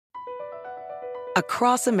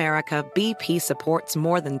Across America, BP supports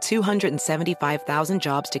more than 275,000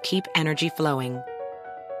 jobs to keep energy flowing.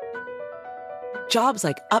 Jobs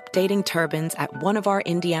like updating turbines at one of our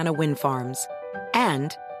Indiana wind farms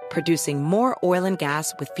and producing more oil and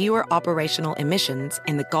gas with fewer operational emissions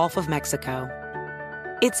in the Gulf of Mexico.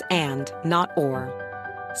 It's and, not or.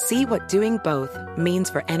 See what doing both means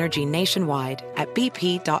for energy nationwide at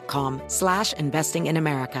bp.com/investing in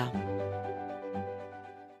America.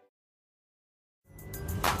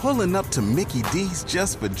 Pulling up to Mickey D's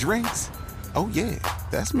just for drinks? Oh yeah,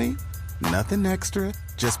 that's me. Nothing extra,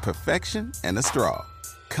 just perfection and a straw.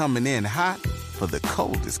 Coming in hot for the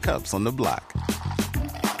coldest cups on the block.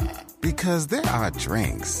 Because there are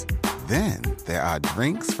drinks. Then there are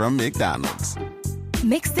drinks from McDonald's.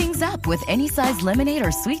 Mix things up with any size lemonade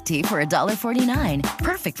or sweet tea for $1.49.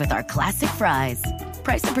 Perfect with our classic fries.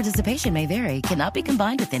 Price and participation may vary. Cannot be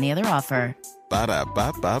combined with any other offer.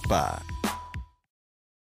 Ba-da-ba-ba-ba.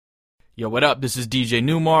 Yo, what up? This is DJ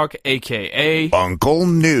Newmark, a.k.a. Uncle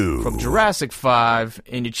New. From Jurassic 5,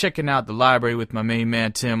 and you're checking out The Library with my main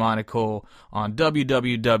man, Tim Onicle, on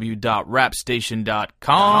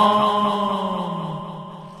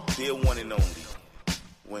www.rapstation.com. Dear one and only,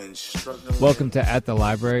 when struggling... Welcome to At the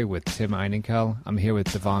Library with Tim Einenkel. I'm here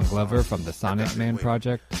with Devon Glover from the Sonic Man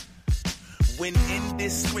Project. When in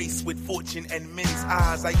disgrace with fortune and men's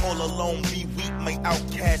eyes, I all alone be weak, my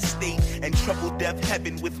outcast state, and trouble death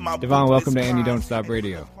heaven with my... Devon, welcome to Andy Don't Stop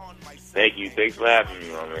Radio. Thank you. Thanks for having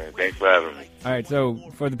me, my man. Thanks for having me. All right, so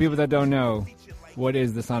for the people that don't know, what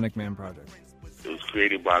is the Sonic Man Project? It was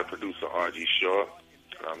created by the producer R.G. Shaw.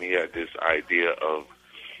 He had this idea of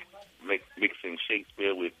mixing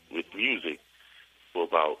Shakespeare with music for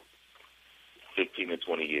about 15 to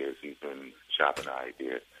 20 years. He's been shopping the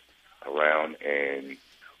idea around, and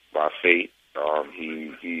by fate,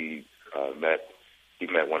 he met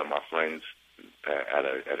one of my friends at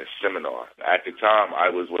a seminar. At the time, I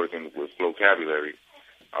was working with Flocabulary,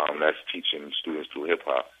 that's teaching students through hip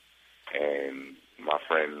hop, and my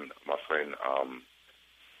friend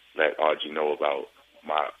let RG know about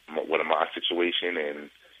my situation, and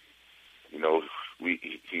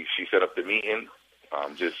she set up the meeting.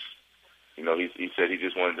 He said he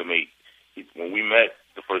just wanted to make. When we met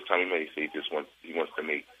the first time we met, he said he wants to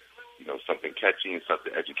make something catchy and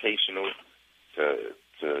something educational to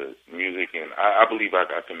music, and I believe I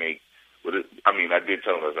can make. I did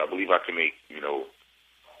tell him I believe I can make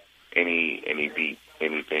any beat,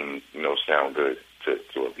 anything sound good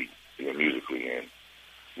to a beat, musically, and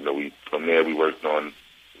from there we worked on.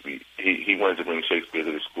 He wanted to bring Shakespeare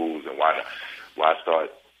to the schools, and why start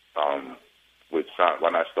with Sonic? Why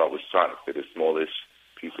not start with Sonic, the smallest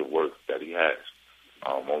piece of work that he has?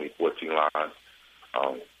 Only 14 lines.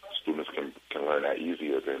 Students can learn that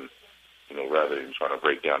easier than rather than trying to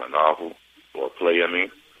break down a novel or a play.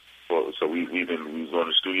 So we was on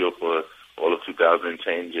the studio for all of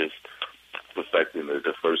 2010, just perfecting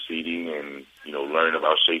the first CD and learning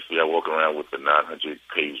about Shakespeare. I walk around with the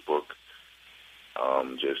 900-page book,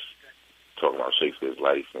 just talking about Shakespeare's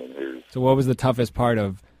life and his. So what was the toughest part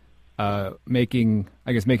of making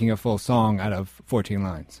a full song out of 14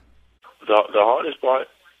 lines? The hardest part,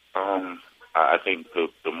 I think the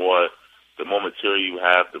more material you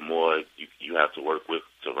have, the more you have to work with,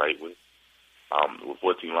 to write with. With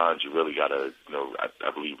 14 lines, you really gotta,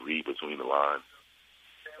 I believe, read between the lines,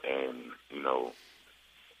 and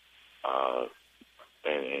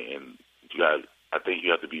and you got. I think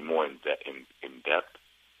you have to be more in depth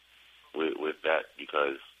with that,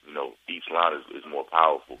 because each line is more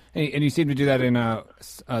powerful. And you seem to do that in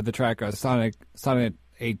the track Sonnet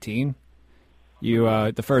 18. You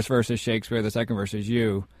the first verse is Shakespeare, the second verse is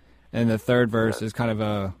you, and the third verse is kind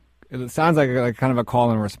of it sounds like kind of a call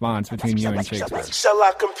and response between you and Shakespeare. Shall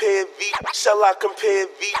I compare V? Shall I compare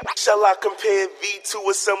V? Shall I compare V to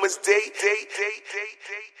a summer's day?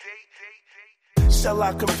 Shall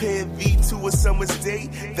I compare V to a summer's day?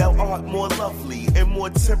 Thou art more lovely and more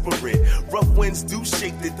temperate. Rough winds do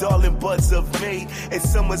shake the darling buds of May, and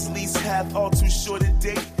summer's lease hath all too short a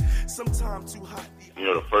day. Sometime too hot.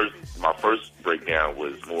 My first breakdown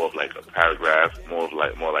was more of like a paragraph, more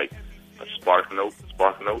like a spark note.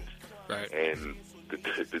 Right. And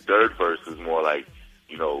the third verse is more like,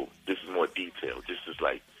 this is more detailed. This is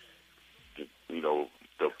like, the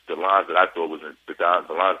lines that I thought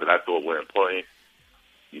the lines that I thought were important.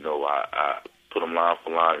 I put them line for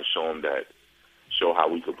line and show how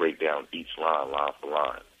we could break down each line for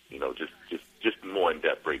line. Just more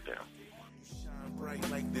in-depth breakdown. Shine bright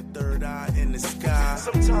like the third eye in the sky.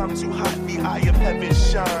 Sometimes too hot, the eye of heaven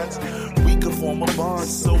shines. We could form a bond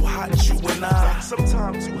so hot, you and I.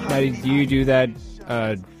 Sometimes too hot. Now, do you do that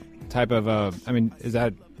type of is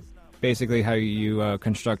that basically how you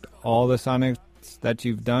construct all the sonics that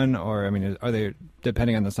you've done, or are they,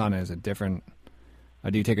 depending on the sonnet, is it different?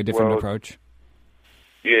 Do you take a different approach?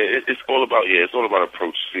 Yeah, it's all about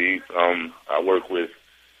approach. See, I work with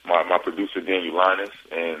my producer Daniel Linus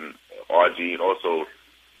and RG, and also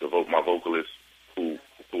my vocalist who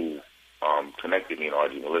connected me, and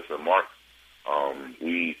RG, Melissa and Mark.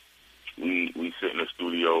 We sit in the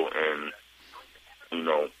studio, and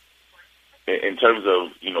in terms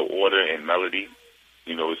of order and melody,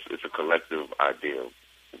 it's a collective idea of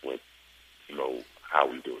what how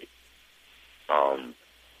we do it.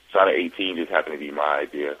 Sonnet 18 just happened to be my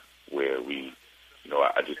idea, where we,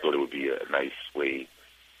 I just thought it would be a nice way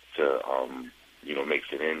to,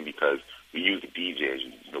 mix it in, because we used the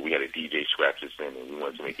DJs. We had a DJ scratch this in, and we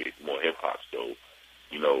wanted to make it more hip hop. So,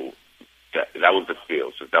 that was the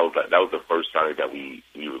feel. So that was the first sonnet that we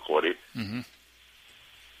recorded, and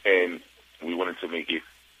we wanted to make it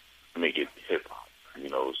hip hop.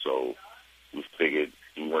 So we figured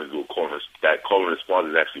we wanted to do a call and response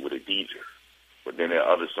is actually with a DJ. But then there are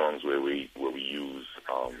other songs where we use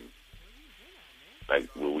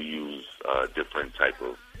different type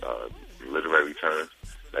of literary terms.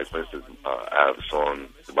 Like, for instance, I have a song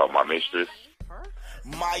about my mistress.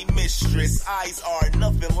 My mistress, eyes are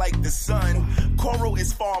nothing like the sun. Coral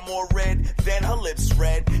is far more red than her lips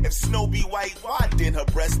red. If snow be white, why then her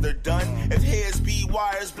breasts are done? If hairs be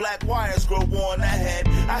wires, black wires grow on her head.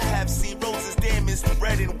 I have seen roses damaged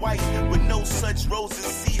red and white, with no such roses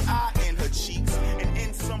see I in her cheeks and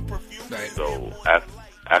in some perfume. So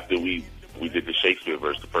after we did the Shakespeare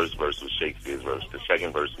verse, the first verse was Shakespeare's verse. The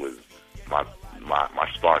second verse was my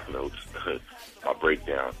spark notes, my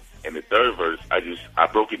breakdown. And the third verse, I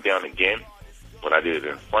broke it down again, but I did it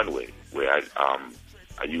in a fun way, where I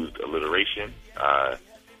used alliteration. I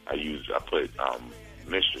put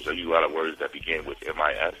mistress. I used a lot of words that began with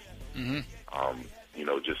MIS.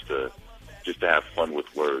 Just to have fun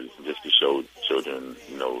with words, just to show children,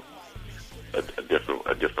 a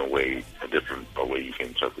different way you can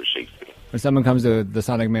interpret Shakespeare. When someone comes to the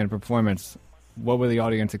Sonic Man performance, what will the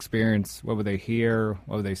audience experience? What will they hear?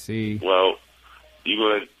 What will they see? Well,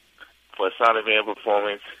 for a Sonic Man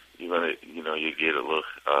performance, you get a look.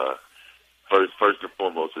 First and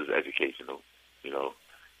foremost is educational,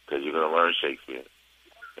 because you're gonna learn Shakespeare,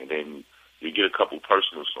 and then you get a couple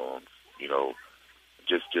personal songs,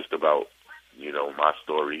 just about, my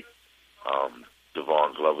story,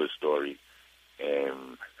 Devon Glover's story,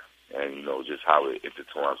 and just how it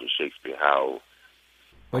intertwines with Shakespeare.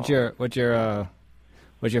 What's your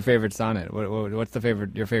favorite sonnet? What's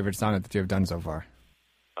your favorite sonnet that you have done so far?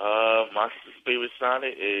 My favorite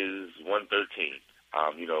sonnet is 113.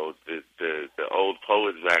 The old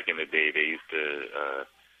poets back in the day, they used to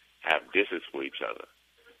have disses for each other.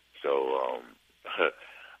 So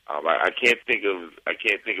I can't think of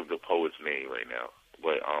the poet's name right now,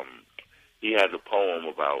 but he has a poem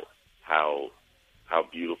about how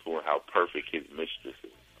beautiful and how perfect his mistress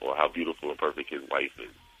is, or how beautiful and perfect his wife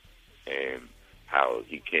is, and how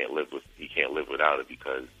he can't live without it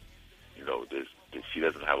because she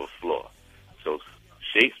doesn't have a flaw. So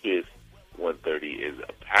Shakespeare's 130 is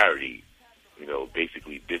a parody,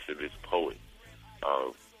 basically dissing this poet.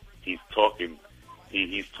 He's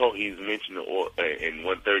mentioning all in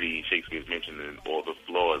 130. Shakespeare's mentioning all the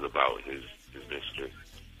flaws about his mistress,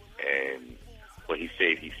 but he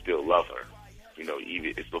said he still loves her.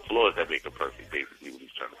 Even it's the flaws that make her perfect. Basically, what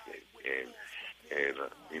he's trying to say,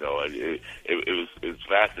 it was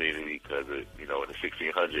fascinating because in the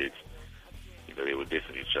 1600s, they were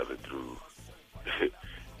dissing each other through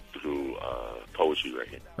poetry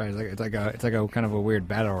writing. Right, it's like a kind of a weird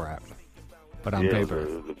battle rap, but on paper. It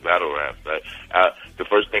was a battle rap. The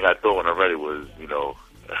first thing I thought when I read it was,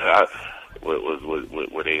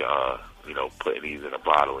 were they putting these in a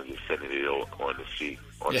bottle and just sending it on the sea,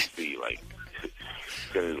 like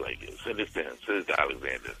send this to him, send this to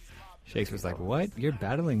Alexander. Shakespeare's like, what? You're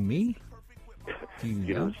battling me? Do you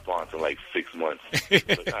get know? a response in like 6 months. Like,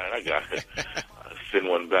 all right, I got it. Send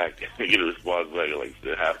one back. Get a response back in like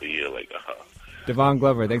half a year. Devon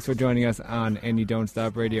Glover, thanks for joining us on And You Don't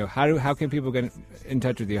Stop Radio. How can people get in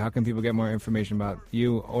touch with you? How can people get more information about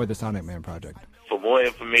you or the Sonic Man project? For more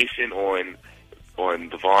information on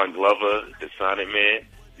Devon Glover, the Sonic Man,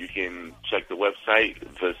 you can check the website,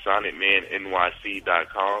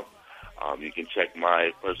 thesonicmannyc.com. You can check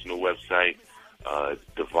my personal website,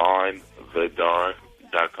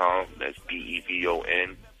 DevonTheDon.com. That's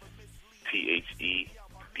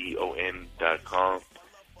DevonTheDon.com.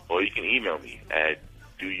 Or you can email me at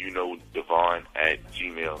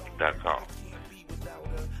doyouknowdevon@gmail.com.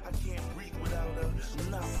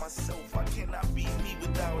 myself, I cannot be me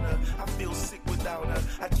without her. I feel sick without her.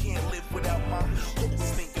 I can't live without my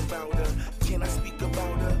hopes. Think about her. Can I speak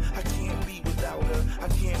about her? I can't be without her. I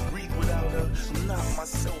can't breathe without her. I'm not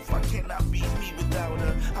myself, I cannot be me without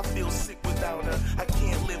her. I feel sick without her. I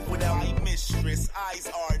can't live without my mistress.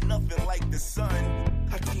 Eyes are nothing like the sun.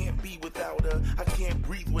 I can't be without her. I can't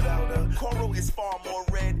breathe without her. Coral is far more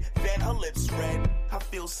red than her lips red. I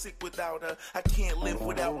feel sick without her. I can't live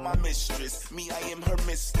without my mistress. Me, I am her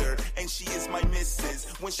mister, and she is my missus.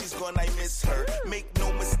 When she's gone, I miss her. Make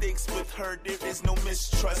no mistakes with her. There is no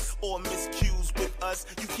mistrust or miscues with us.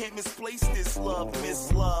 You can't misplace this love,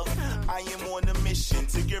 Miss Love. I am on a mission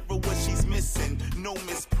to give her what she's missing. No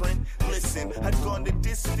misprint. Listen, I've gone the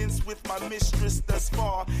distance with my mistress thus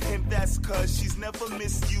far, and that's cause she's never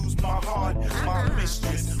misused my heart. My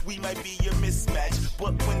mistress, we might be a mismatch,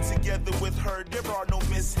 but when together with her, there are no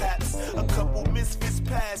mishaps. A couple misfits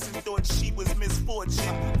passed and thought she was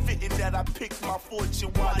misfortune. Fitting that I picked my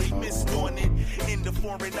fortune while they missed on it. In the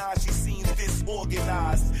foreign eyes, she seems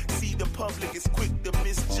disorganized. See, the public is quick to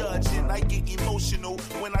misjudge, and I get emotional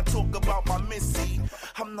when I talk about my missy.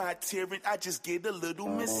 I'm not tearing, I just get a little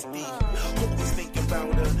misty. Always think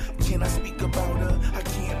about her. Can I speak about her? I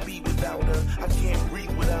can't be without her. I can't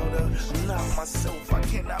breathe without her. I'm not myself, I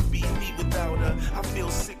cannot be me without her. I feel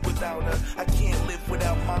sick without her. I can't live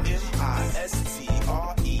without my M-I-S-T-R-E-S-S.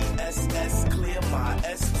 Clear my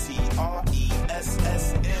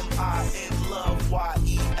S-T-R-E-S-S. M-I in love,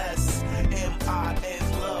 Y-E-S. M-I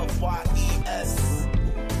in love, Y-E-S.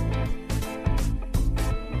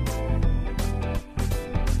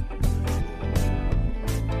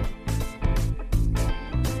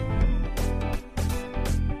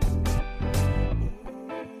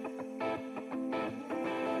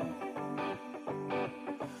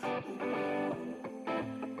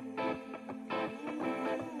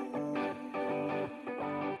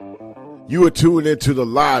 You are tuned into The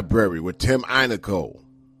Library with Tim Einico,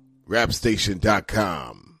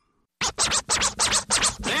 rapstation.com.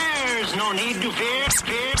 There's no need to fear.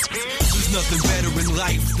 There's nothing better in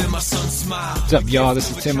life than my son's smile. What's up, y'all? This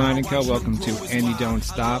is Tim Einico. Welcome to And You Don't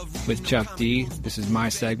Stop with Chuck D. This is my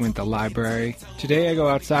segment, The Library. Today I go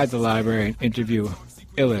outside the library and interview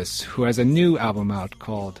Illis, who has a new album out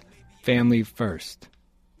called Family First.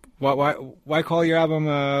 Why call your album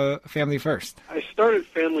Family First? I started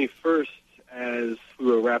Family First as we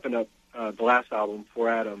were wrapping up the last album, For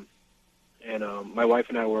Adam, and my wife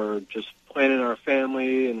and I were just planning our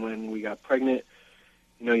family, and when we got pregnant,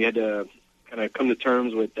 you had to kind of come to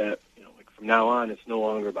terms with that, like from now on, it's no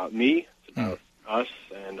longer about me, it's about us,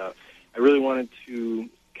 and I really wanted to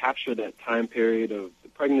capture that time period of the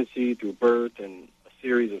pregnancy through birth and a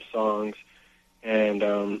series of songs, and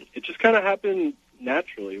it just kind of happened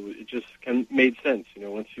naturally. It just made sense.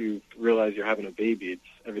 Once you realize you're having a baby,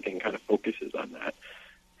 everything kind of focuses on that,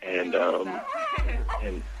 and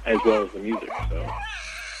as well as the music. So,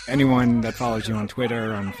 anyone that follows you on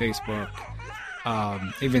Twitter, on Facebook,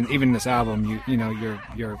 even this album,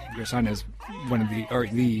 your son is one of the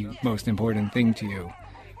most important thing to you.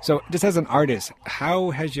 So, just as an artist, how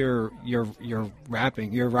has your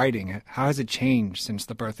rapping, your writing, how has it changed since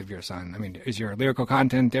the birth of your son? I mean, is your lyrical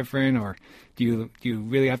content different, or do you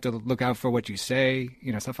really have to look out for what you say,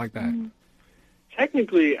 stuff like that?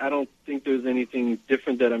 Technically, I don't think there's anything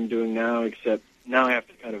different that I'm doing now, except now I have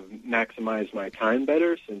to kind of maximize my time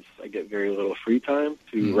better since I get very little free time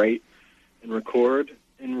to write and record.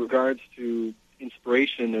 In regards to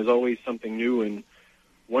inspiration, there's always something new and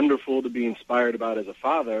wonderful to be inspired about as a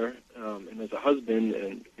father and as a husband,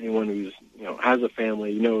 and anyone who's has a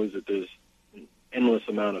family knows that there's an endless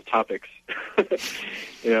amount of topics.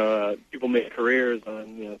 People make careers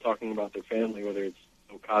on talking about their family, whether it's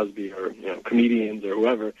Bill Cosby or comedians or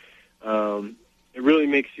whoever. It really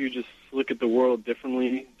makes you just look at the world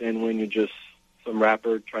differently than when you're just some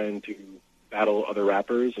rapper trying to battle other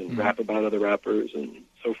rappers and rap about other rappers and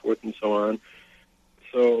so forth and so on.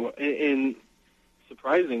 So in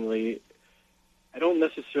surprisingly, I don't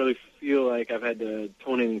necessarily feel like I've had to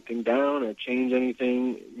tone anything down or change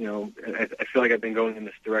anything. I feel like I've been going in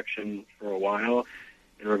this direction for a while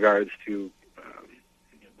in regards to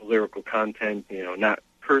the lyrical content, not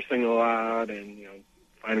cursing a lot and,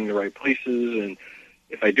 finding the right places. And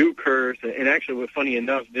if I do curse, and actually, funny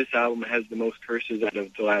enough, this album has the most curses out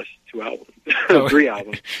of the last two albums, 3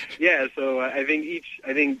 albums. Yeah, so I think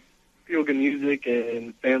Feel Good Music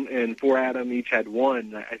and For Adam each had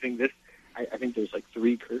 1. I think there's like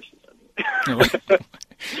 3 curses on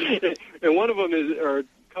it. And one of them or a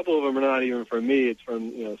couple of them are not even from me. It's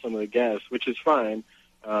from some of the guests, which is fine.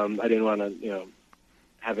 I didn't want to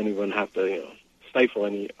have anyone have to stifle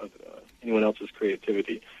anyone else's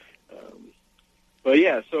creativity. But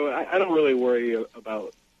yeah, so I don't really worry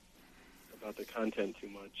about the content too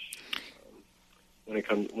much when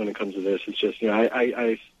it comes to this. It's just,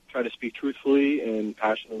 I try to speak truthfully and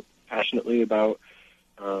passionately about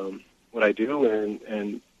what I do,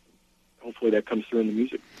 and hopefully that comes through in the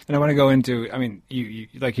music. And I want to go into, I mean, you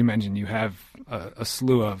like you mentioned, you have a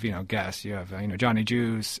slew of guests. You have Johnny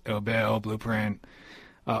Juice, Ill Bill, Blueprint,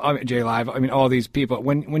 J Live. I mean, all these people.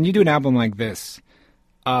 When you do an album like this,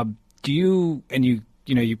 do you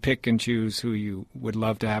you pick and choose who you would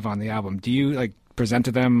love to have on the album? Do you like present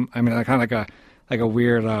to them? I mean, kind of like a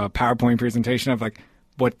weird PowerPoint presentation of like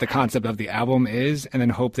what the concept of the album is, and then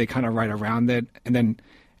hope they kind of write around it, and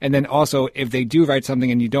then also if they do write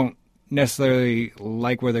something and you don't necessarily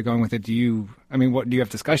like where they're going with it, do you have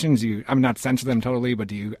discussions? I'm not censor them totally, but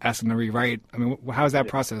do you ask them to rewrite? I mean, how does that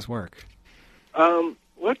process work?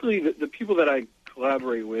 Luckily, the people that I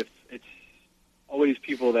collaborate with, it's always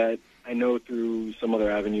people that I know through some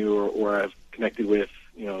other avenue or I've connected with,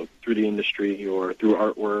 through the industry or through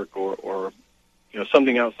artwork or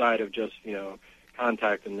something outside of just,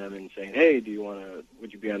 contacting them and saying, hey,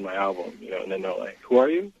 would you be on my album? And then they're like, who are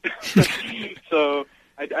you? So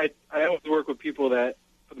I always work with people that,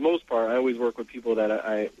 for the most part,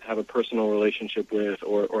 I have a personal relationship with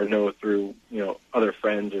or know through, other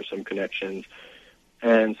friends or some connections.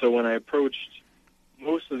 And so when I approached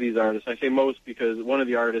most of these artists, I say most because one of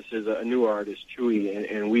the artists is a newer artist, Chewy,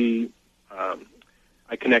 and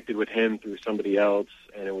I connected with him through somebody else,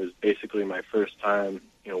 and it was basically my first time,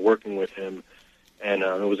 working with him, and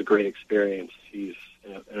it was a great experience. He's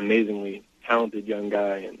an amazingly talented young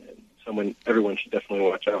guy, and someone everyone should definitely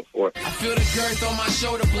watch out for. I feel the girth on my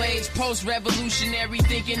shoulder blades, post-revolutionary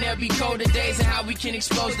thinking there'll be colder days and how we can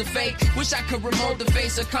expose the fake. Wish I could remote the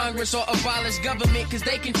face of Congress or abolish government, cause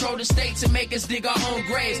they control the states and make us dig our own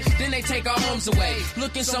graves. Then they take our homes away,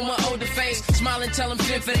 looking someone old to face, smile and tell them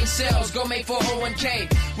fend for themselves, go make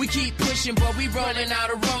 401k. We keep pushing, but we running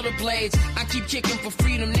out of rollerblades. I keep kicking for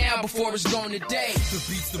freedom now before it's gone today.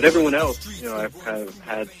 But everyone else, I've kind of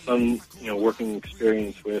had some, working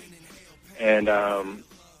experience with. And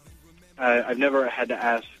I've never had to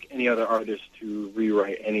ask any other artist to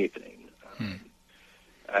rewrite anything.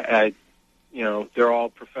 They're all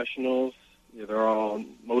professionals.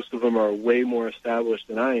 Most of them are way more established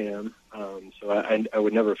than I am. So I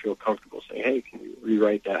would never feel comfortable saying, hey, can you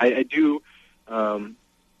rewrite that? I do,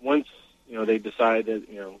 once, they decide that,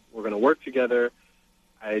 we're going to work together,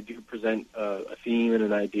 I do present a theme and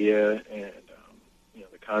an idea and,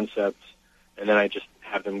 the concept, and then I just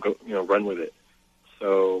have them go, run with it.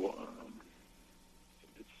 So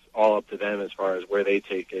it's all up to them as far as where they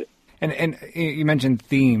take it. And you mentioned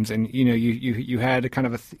themes, and you had kind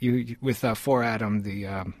of with For Adam,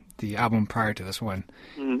 the album prior to this one,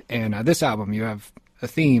 and this album you have a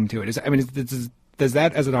theme to it. Does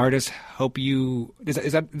that as an artist help you?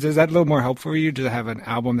 Does that a little more help for you to have an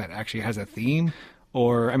album that actually has a theme?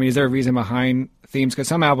 Or, is there a reason behind themes? Because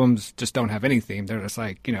some albums just don't have any theme. They're just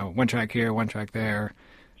like, one track here, one track there.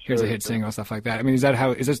 Here's a hit single, stuff like that. Does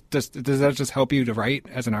that just help you to write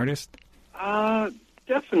as an artist?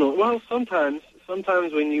 Definitely. Well, sometimes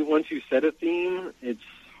once you set a theme, it's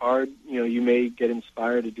hard. You may get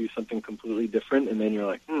inspired to do something completely different, and then you're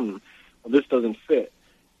like, well, this doesn't fit.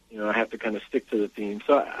 I have to kind of stick to the theme.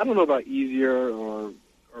 So I don't know about easier or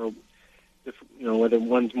whether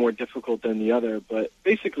one's more difficult than the other, but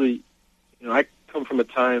basically, I come from a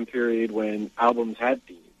time period when albums had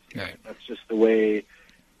themes. Right. That's just the way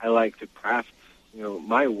I like to craft,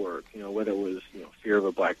 my work, whether it was, Fear of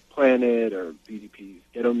a Black Planet or BDP's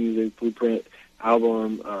Ghetto Music, Blueprint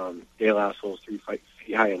album, De La Soul's 3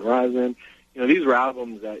 Feet High in Rosin. These were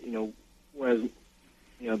albums that, whereas,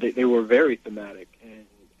 they were very thematic, and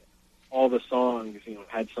all the songs,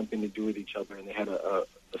 had something to do with each other, and they had a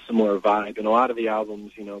similar vibe. And a lot of the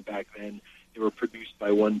albums, back then, they were produced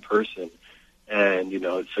by one person, and,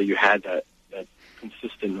 so you had that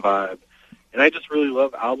consistent vibe. And I just really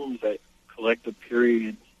love albums that collect a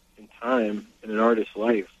period in time in an artist's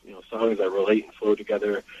life, songs that relate and flow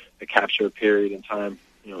together, that capture a period in time,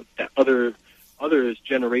 that others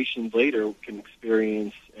generations later can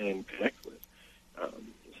experience and connect with.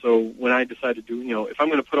 So when I decided to do, if I'm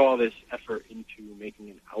going to put all this effort into making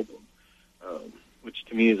an album, which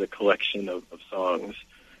to me is a collection of songs,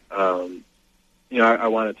 I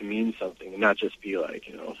want it to mean something and not just be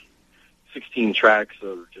like, 16 tracks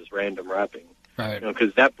of just random rapping. Right.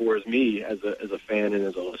 Because that bores me as a fan and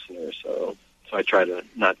as a listener. So I try to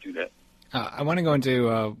not do that. I want to go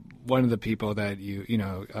into one of the people that you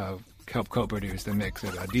helped co-produce the mix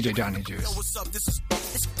of DJ Johnny Juice. Yo, what's up? This is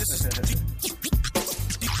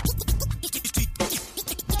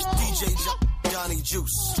Johnny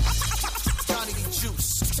Juice. Johnny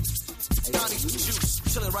Juice. Johnny Juice.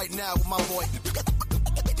 Chilling right now with my boy.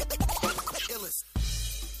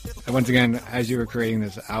 And once again, as you were creating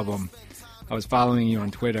this album, I was following you on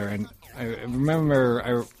Twitter, and I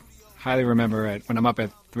highly remember when I'm up at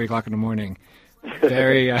 3 o'clock in the morning,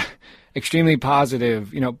 very extremely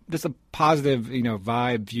positive, just a positive,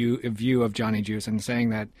 vibe view of Johnny Juice, and saying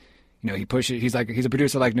that, he pushes. He's a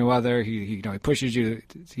producer like no other. He pushes you.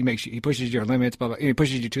 He pushes your limits, but he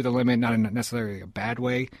pushes you to the limit, not in necessarily a bad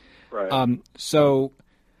way. Right. So,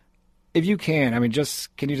 if you can,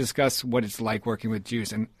 can you discuss what it's like working with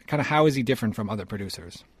Juice, and kind of how is he different from other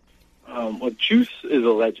producers? Well, Juice is a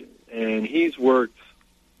legend, and he's worked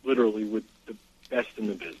literally with the best in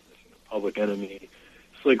the business. Public Enemy,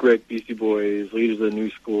 Slick Rick, Beastie Boys, Leaders of the New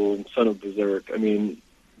School, Son of Berserk.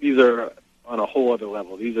 These are on a whole other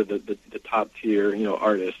level. These are the top tier,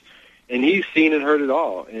 artists. And he's seen and heard it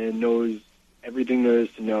all and knows everything there is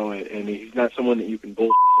to know. And he's not someone that you can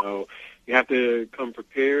bullshit. So you have to come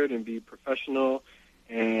prepared and be professional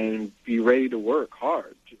and be ready to work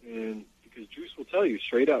hard. And because Juice will tell you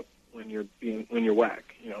straight up when you're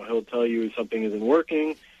whack. He'll tell you something isn't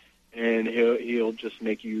working, and he'll just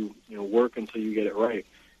make you work until you get it right.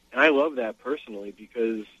 And I love that personally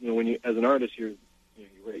because when you, as an artist, you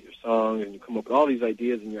write your songs and you come up with all these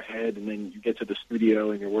ideas in your head, and then you get to the studio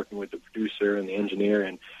and you're working with the producer and the engineer,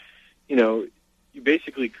 and you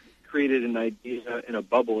basically created an idea in a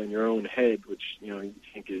bubble in your own head, which you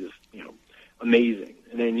think is amazing.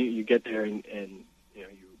 And then you get there and you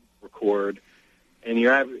record, and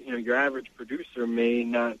your average producer may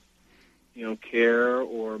not care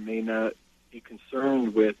or may not be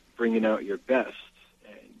concerned with bringing out your best,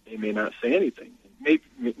 and they may not say anything. Maybe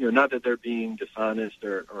not that they're being dishonest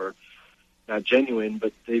or not genuine,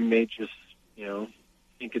 but they may just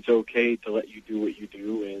think it's okay to let you do what you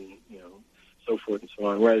do, and so forth and so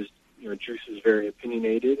on. Whereas Juice is very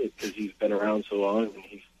opinionated because he's been around so long, and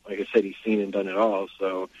he's, like I said, he's seen and done it all.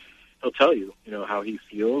 So he'll tell you how he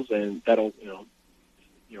feels, and that'll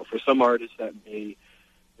for some artists that may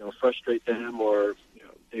frustrate them, or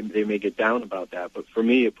they may get down about that. But for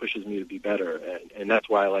me, it pushes me to be better, and that's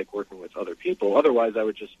why I like working with other people. Otherwise, I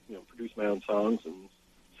would just produce my own songs and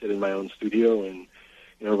sit in my own studio and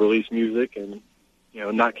release music and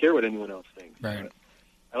not care what anyone else thinks. Right. But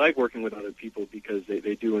I like working with other people because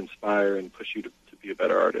they do inspire and push you to be a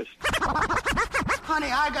better artist. Honey,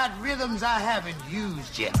 I got rhythms I haven't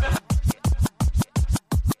used yet.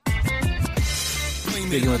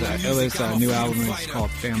 Speaking with Illis' new album is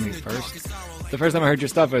called Family First. The first time I heard your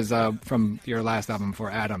stuff was from your last album, For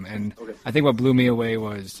Adam, and okay. I think what blew me away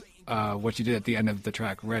was what you did at the end of the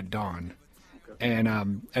track, Red Dawn. Okay.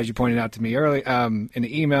 And as you pointed out to me early in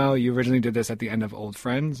the email, you originally did this at the end of Old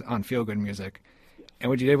Friends on Feel Good Music. And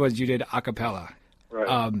what you did was you did a cappella.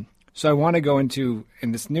 Right. So I want to go into,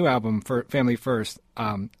 in this new album, for Family First,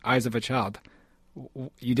 Eyes of a Child.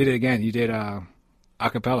 You did it again. You did a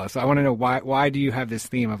cappella. So I want to know why do you have this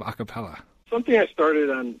theme of a cappella? Something I started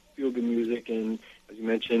on Feel Good Music, and as you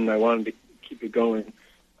mentioned, I wanted to keep it going.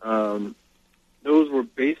 Those were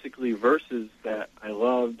basically verses that I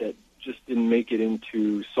loved that just didn't make it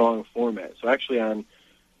into song format. So actually on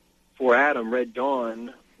For Adam, Red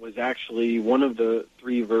Dawn was actually one of the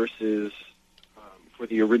 3 verses for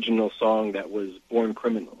the original song that was Born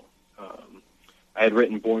Criminal. I had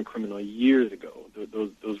written Born Criminal years ago.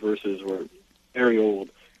 Those verses were very old.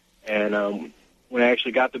 And when I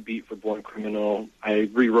actually got the beat for Born Criminal, I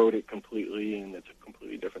rewrote it completely, and it's a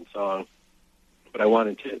completely different song. But I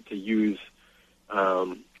wanted to use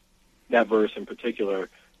that verse in particular.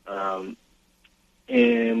 And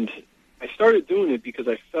I started doing it because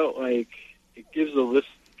I felt like it gives the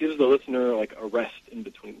listener like a rest in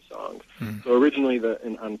between songs. So originally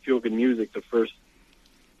on Feel Good Music, the first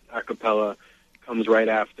a cappella comes right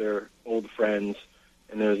after Old Friends,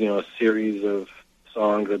 and there's a series of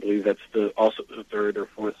songs. I believe that's also the 3rd or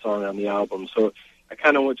 4th song on the album. So I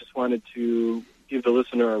kind of just wanted to give the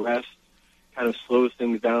listener a rest, kind of slows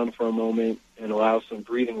things down for a moment, and allow some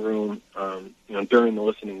breathing room during the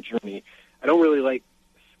listening journey. I don't really like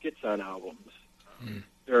skits on albums.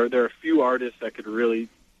 There are a few artists that could really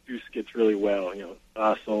do skits really well,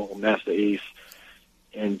 Fossil, Master Ace,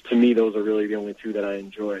 and to me those are really the only 2 that I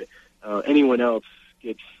enjoy. Anyone else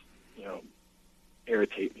skits,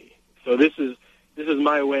 irritate me. So this is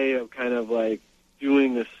my way of kind of like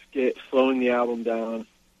doing the skit, slowing the album down,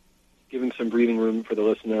 giving some breathing room for the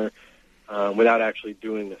listener without actually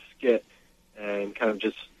doing the skit, and kind of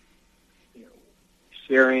just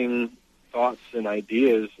sharing thoughts and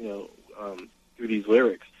ideas through these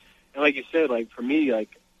lyrics. And like you said, like for me, like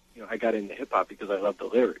I got into hip hop because I love the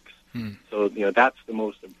lyrics. So, that's the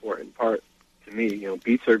most important part to me.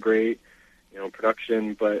 Beats are great,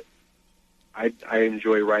 production, but I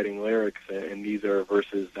enjoy writing lyrics, and these are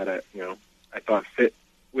verses that I thought fit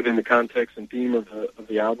within the context and theme of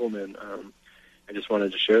the album, and I just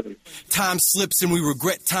wanted to share them. Time slips and we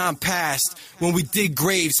regret time past. When we dig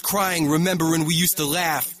graves, crying, remembering we used to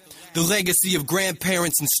laugh. The legacy of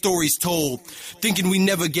grandparents and stories told. Thinking we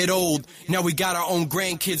never get old. Now we got our own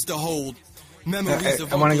grandkids to hold. Memories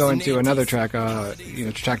of I want to go into another track,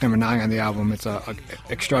 track number 9 on the album. It's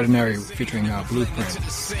Extraordinary featuring Blueprint.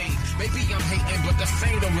 Maybe I'm hating, but the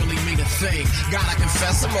fame don't really mean a thing. Gotta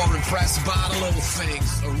confess, I'm more impressed by the little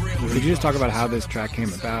things. Could you just talk about how this track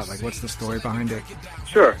came about? Like, what's the story behind it?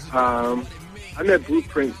 Sure. I met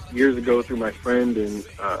Blueprint years ago through my friend and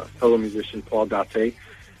fellow musician Paul Date.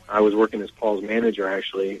 I was working as Paul's manager,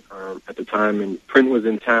 actually, at the time, and Print was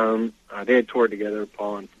in town. They had toured together,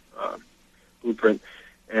 Paul and Blueprint,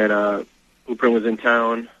 and Blueprint was in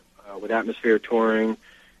town with Atmosphere touring,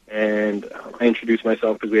 and I introduced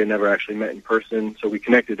myself because we had never actually met in person, so we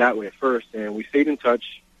connected that way at first, and we stayed in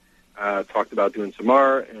touch, talked about doing some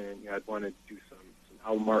art, and I'd wanted to do some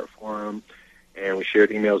album art for him, and we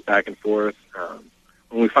shared emails back and forth.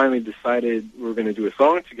 When we finally decided we were going to do a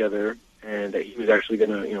song together, and that he was actually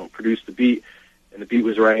going to, produce the beat, and the beat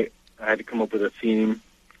was right, I had to come up with a theme.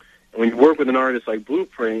 And when you work with an artist like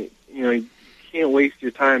Blueprint, you can't waste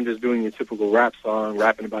your time just doing your typical rap song,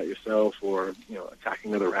 rapping about yourself, or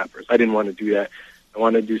attacking other rappers. I didn't want to do that. I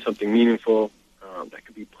wanted to do something meaningful that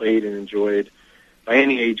could be played and enjoyed by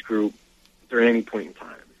any age group during any point in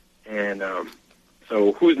time. And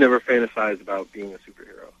so, who's never fantasized about being a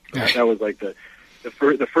superhero? So that was like the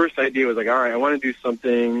first idea was like, all right, I want to do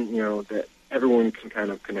something that everyone can kind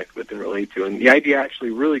of connect with and relate to. And the idea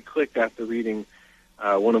actually really clicked after reading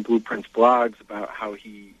one of Blueprint's blogs about how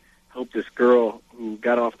he helped this girl who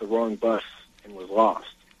got off the wrong bus and was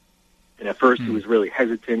lost. And at first he was really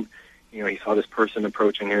hesitant. He saw this person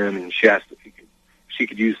approaching him, and she asked if she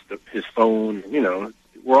could use his phone.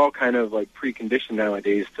 We're all kind of like preconditioned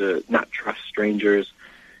nowadays to not trust strangers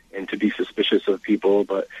and to be suspicious of people.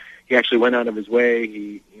 But he actually went out of his way.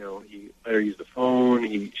 He let her use the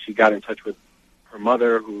phone. She got in touch with her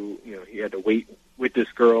mother, who he had to wait with this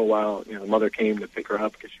girl while the mother came to pick her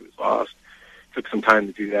up because she was lost. Took some time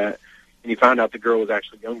to do that, and he found out the girl was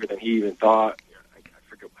actually younger than he even thought. I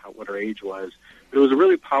forget what her age was, but it was a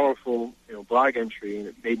really powerful blog entry, and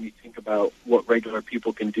it made me think about what regular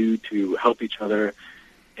people can do to help each other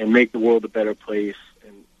and make the world a better place,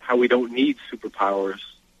 and how we don't need superpowers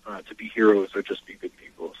to be heroes or just be good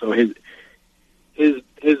people. So his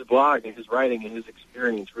blog and his writing and his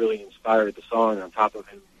experience really inspired the song, on top of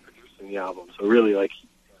him producing the album. So really, like,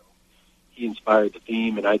 he inspired the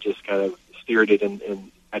theme, and I just kind of steered it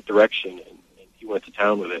in that direction, and he went to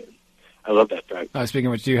town with it. I love that track. Speaking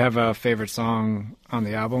of which, do you have a favorite song on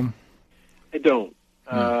the album? I don't.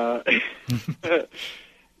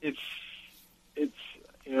 It's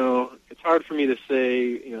hard for me to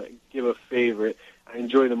say, give a favorite. I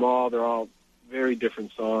enjoy them all. They're all very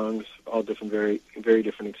different songs, all different, very, very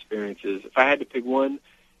different experiences. If I had to pick one,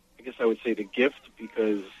 I guess I would say The Gift,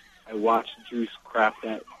 because I watched Juice craft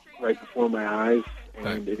that right before my eyes,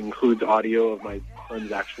 and it includes audio of my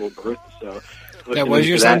son's actual birth. So that was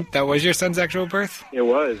your son. That was your son's actual birth. It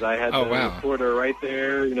was. I had the recorder right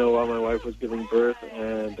there, while my wife was giving birth.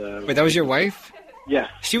 And wait, that was your wife? Yeah,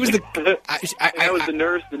 she was the. I was the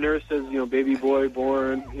nurse. The nurse says, baby boy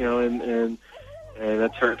born, and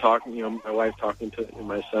that's her talking. My wife talking to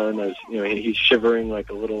my son as he's shivering like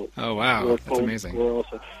a little. Oh wow, little that's amazing. Squirrel.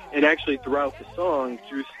 So, and actually, throughout the song,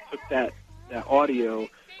 Juice took that audio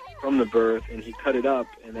from the birth, and he cut it up,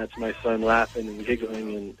 and that's my son laughing and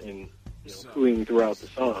giggling and cooing throughout the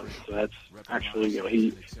song. So that's actually,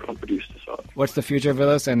 he co-produced the song. What's the future of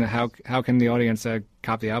this, and how can the audience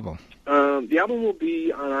cop the album? The album will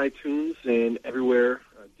be on iTunes and everywhere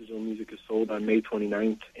digital music is sold on May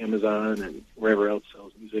 29th, Amazon and wherever else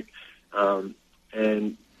sells music.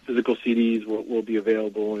 And physical CDs will be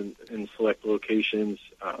available in select locations.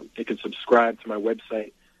 They can subscribe to my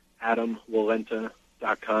website,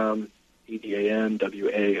 AdamWalenta.com,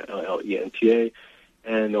 EDAMWALLENTA,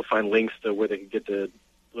 and they'll find links to where they can get the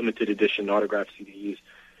limited edition autographed CDs.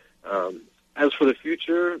 As for the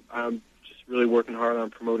future, I'm just really working hard on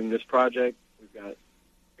promoting this project. We've got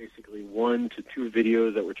basically 1 to 2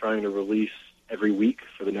 videos that we're trying to release every week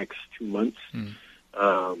for the next 2 months, and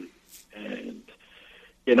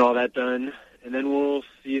getting all that done. And then we'll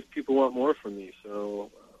see if people want more from me. So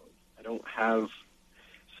I don't have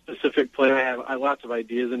specific plan. I have lots of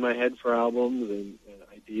ideas in my head for albums and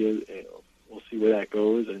ideas. We'll see where that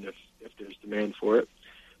goes and if there's demand for it.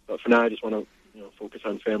 But for now, I just want to focus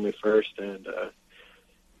on family first and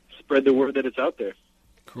spread the word that it's out there.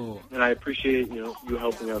 Cool. And I appreciate you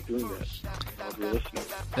helping out doing that. All of your listeners.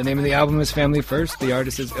 The name of the album is Family First. The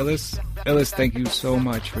artist is Illis. Illis, thank you so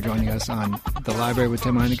much for joining us on The Library with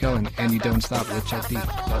Tim Heinecke and You Don't Stop with Chuck D.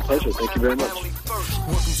 My pleasure. Thank you very much.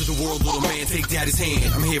 Welcome to the world, little man. Take daddy's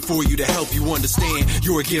hand. I'm here for you to help you understand.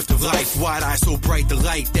 You're a gift of life. Wide eyes so bright, the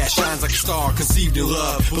light that shines like a star. Conceived in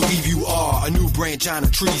love. Believe you are a new branch on a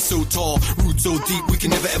tree so tall. Roots so deep we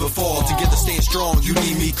can never ever fall. Together stand strong. You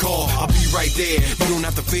need me, call. I'll be right there. You don't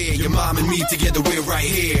have to fear. Your mom and me together, we're right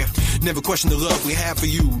here. Never question the love we have for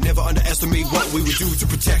you. Never underestimate what we would do to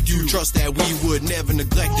protect you. Trust that we would never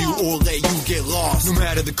neglect you or let you get lost. No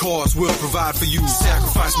matter the cost, we'll provide for you.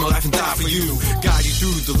 Sacrifice my life and die for you. Guide you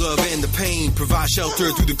through the love and the pain. Provide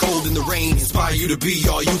shelter through the cold and the rain. Inspire you to be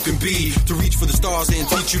all you can be. To reach for the stars and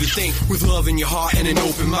teach you to think with love in your heart and an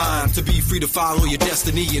open mind. To be free to follow your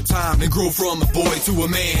destiny in time and grow from a boy to a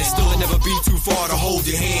man. Still, it never be too far to hold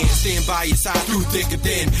your hand. Stand by your side through thick and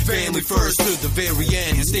thin. Family first to the very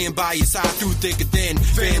end. Stand by your side through thick and thin.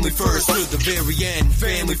 Family first to the very end.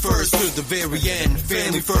 Family first to the very end.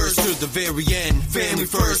 Family first to the very end. Family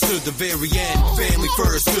first to the very end. Family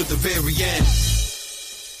first to the very end.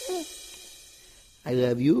 I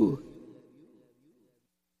love you.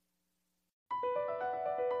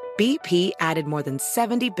 BP added more than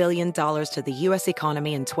 $70 billion to the U.S.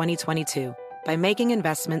 economy in 2022 by making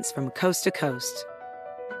investments from coast to coast.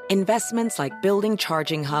 Investments like building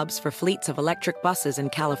charging hubs for fleets of electric buses in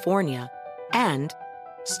California and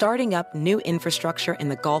starting up new infrastructure in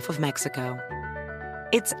the Gulf of Mexico.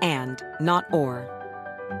 It's and, not or.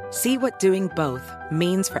 See what doing both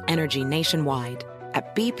means for energy nationwide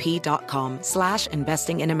at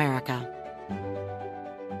bp.com/investing in America.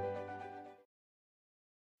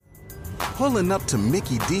 Pulling up to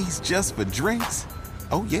Mickey D's just for drinks?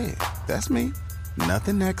 Oh yeah, that's me.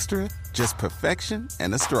 Nothing extra, just perfection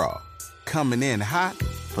and a straw. Coming in hot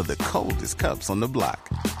for the coldest cups on the block.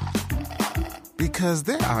 Because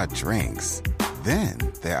there are drinks. Then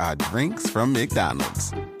there are drinks from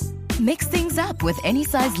McDonald's. Mix things up with any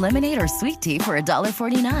size lemonade or sweet tea for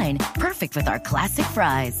 $1.49. Perfect with our classic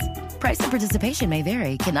fries. Price and participation may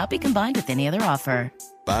vary. Cannot be combined with any other offer.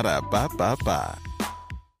 Ba-da-ba-ba-ba.